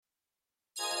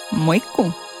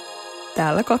Moikku!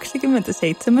 Täällä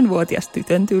 27-vuotias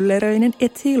tytön tylleröinen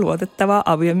etsii luotettavaa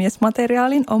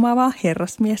aviomiesmateriaalin omaavaa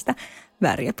herrasmiestä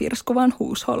väriä pirskuvan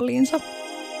huusholliinsa.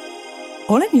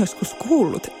 Olen joskus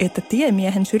kuullut, että tie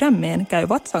miehen sydämeen käy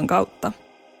vatsan kautta.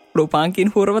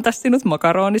 Lupaankin hurvata sinut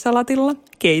makaronisalatilla,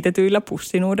 keitetyillä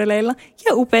pussinuudeleilla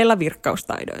ja upeilla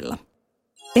virkkaustaidoilla.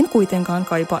 En kuitenkaan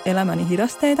kaipaa elämäni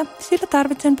hidasteita, sillä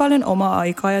tarvitsen paljon omaa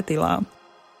aikaa ja tilaa.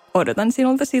 Odotan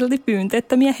sinulta silti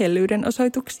pyynteettömiä hellyyden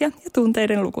osoituksia ja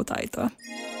tunteiden lukutaitoa.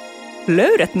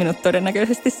 Löydät minut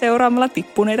todennäköisesti seuraamalla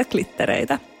tippuneita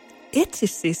glittereitä. Etsi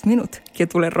siis minut ja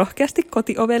tule rohkeasti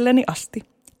kotiovelleni asti.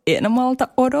 En malta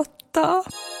odottaa.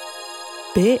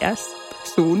 PS.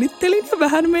 Suunnittelin jo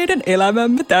vähän meidän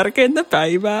elämämme tärkeintä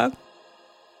päivää.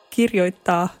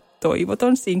 Kirjoittaa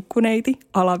toivoton sinkkuneiti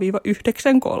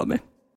 _93.